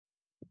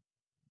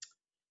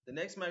The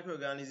next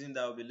microorganism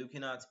that we'll be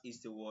looking at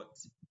is the what?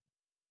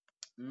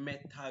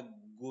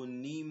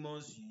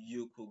 Metagonimus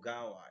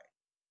Yokogawai.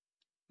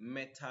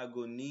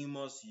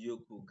 Metagonimus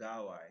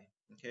Yokogawai.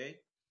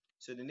 Okay,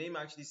 so the name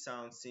actually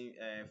sounds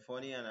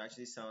funny and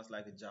actually sounds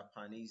like a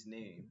Japanese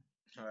name.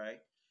 All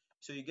right,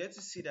 so you get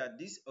to see that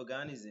this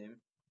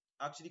organism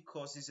actually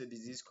causes a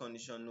disease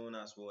condition known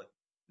as what?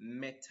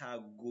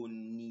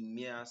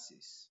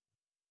 Metagonimiasis.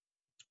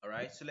 All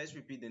right, so let's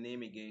repeat the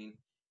name again.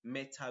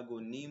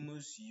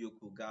 Metagonimus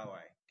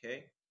Yokogawai.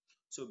 Okay,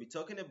 so we'll be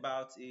talking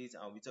about it,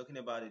 and we'll be talking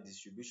about the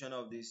distribution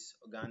of this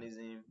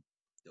organism,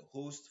 the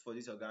host for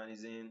this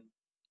organism,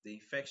 the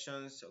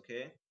infections,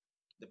 okay,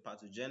 the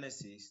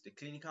pathogenesis, the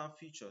clinical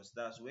features.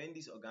 That's when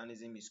this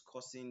organism is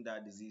causing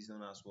that disease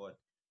known as what?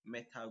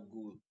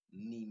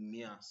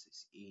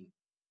 Metagonimiasis in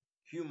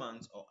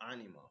humans or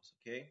animals.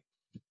 Okay,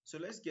 so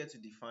let's get to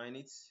define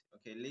it.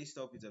 Okay, laced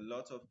up with a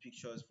lot of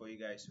pictures for you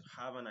guys to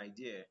have an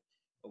idea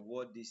of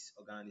what this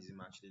organism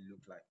actually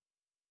look like.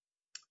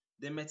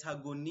 The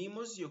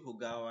Metagonimus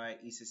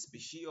Yokogawai is a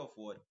species of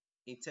what?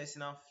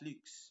 Intestinal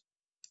flukes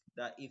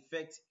that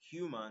infect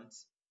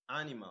humans,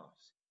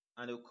 animals,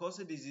 and will cause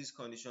a disease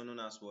condition known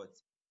as what?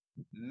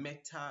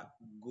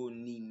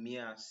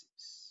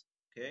 Metagonimiasis.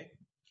 Okay.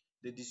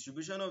 The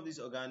distribution of this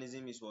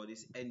organism is what?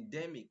 Is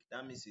endemic.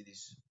 That means it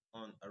is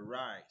on a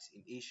rise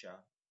in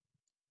Asia,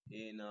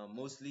 in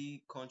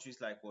mostly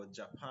countries like what?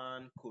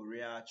 Japan,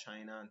 Korea,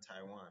 China, and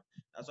Taiwan.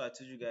 That's why I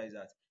told you guys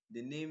that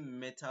the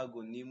name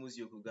Metagonimus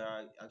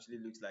Yokogawai actually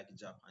looks like a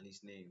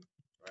Japanese name,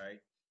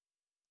 right?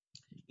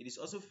 It is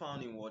also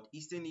found in what?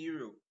 Eastern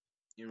Europe,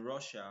 in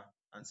Russia,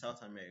 and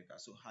South America.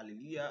 So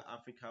hallelujah,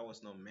 Africa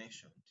was not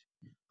mentioned.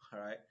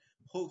 All right.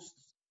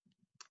 Hosts.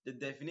 The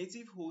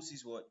definitive host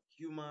is what?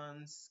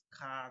 Humans,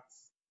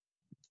 cats,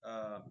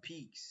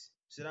 pigs.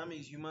 So that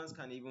means humans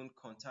can even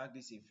contact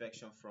this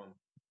infection from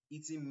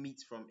eating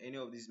meat from any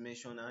of these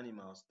mentioned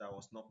animals that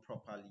was not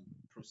properly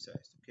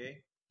processed.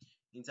 Okay.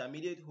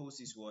 Intermediate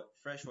host is what?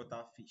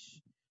 Freshwater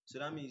fish. So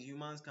that means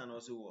humans can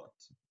also what?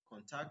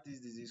 Contact this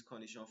disease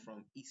condition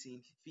from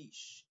eating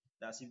fish.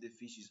 That's if the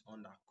fish is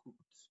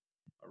undercooked.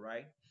 All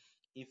right.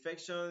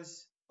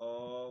 Infections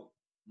or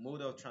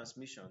mode of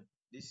transmission.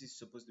 This is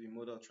supposed to be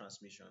mode of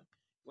transmission.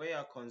 Where you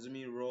are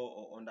consuming raw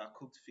or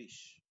undercooked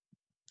fish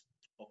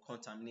or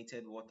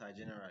contaminated water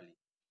generally.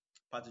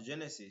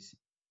 Pathogenesis.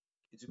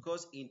 It will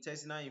cause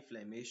intestinal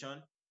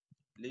inflammation,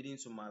 leading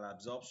to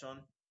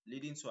malabsorption,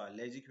 leading to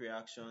allergic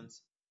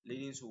reactions,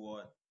 leading to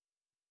what?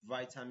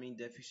 Vitamin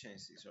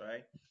deficiencies,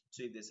 right?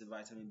 So if there's a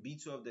vitamin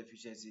B12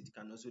 deficiency, it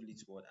can also lead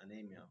to what?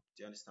 Anemia.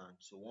 Do you understand?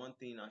 So one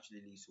thing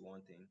actually leads to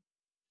one thing.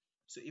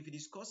 So if it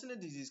is causing a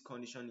disease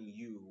condition in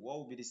you, what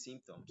will be the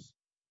symptoms?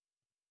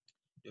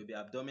 There will be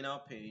abdominal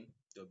pain,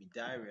 there will be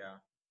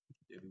diarrhea,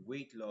 there will be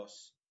weight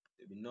loss,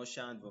 there will be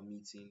nausea and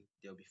vomiting,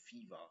 there will be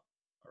fever.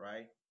 All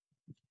right.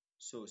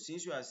 So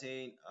since you are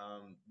saying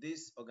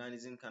this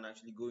organism can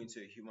actually go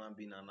into a human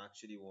being and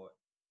actually what?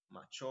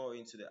 Mature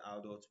into the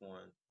adult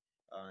one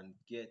and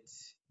get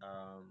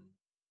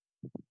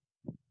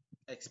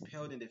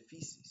expelled in the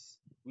feces,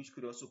 which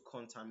could also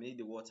contaminate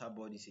the water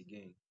bodies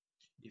again.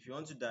 If you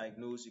want to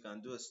diagnose, you can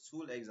do a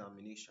stool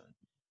examination.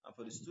 And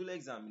for the stool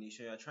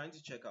examination, you are trying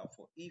to check out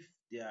for if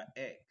there are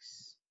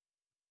eggs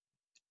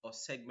or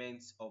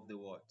segments of the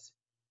what?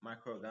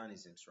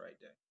 Microorganisms right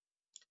there.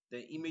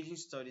 The imaging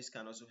studies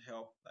can also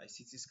help, like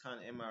CT scan,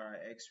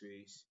 MRI,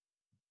 X-rays.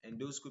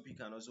 Endoscopy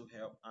can also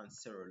help, and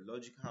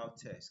serological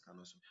tests can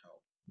also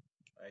help.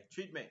 Right?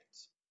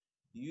 Treatment.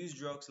 You use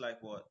drugs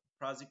like what?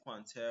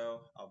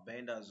 Praziquantel,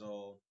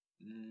 albendazole,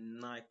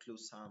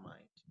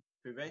 niclosamide.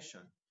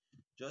 Prevention.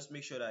 Just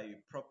make sure that you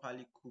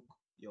properly cook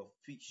your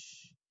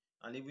fish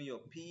and even your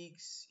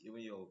pigs,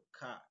 even your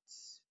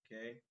cats.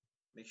 Okay,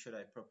 make sure that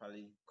you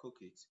properly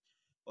cook it.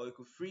 Or you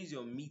could freeze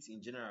your meat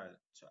in general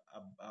to,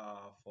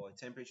 for a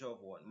temperature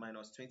of what?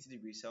 Minus 20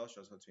 degrees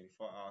Celsius for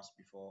 24 hours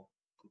before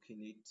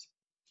cooking it.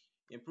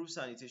 Improve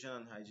sanitation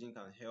and hygiene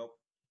can help.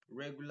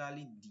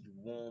 Regularly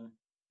deworm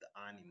the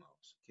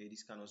animals. Okay,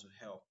 this can also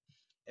help.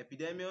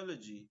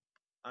 Epidemiology,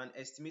 an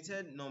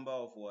estimated number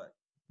of what?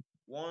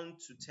 1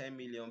 to 10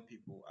 million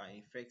people are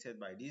infected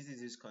by this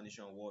disease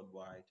condition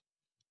worldwide,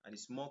 and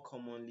it's more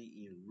commonly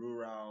in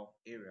rural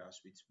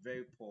areas with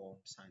very poor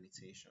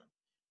sanitation.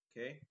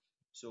 Okay,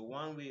 so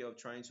one way of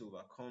trying to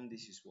overcome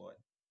this is what?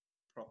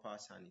 Proper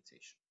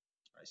sanitation.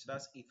 All right, so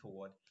that's it for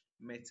what?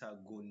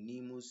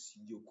 Metagonimus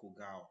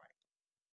Yokogawai.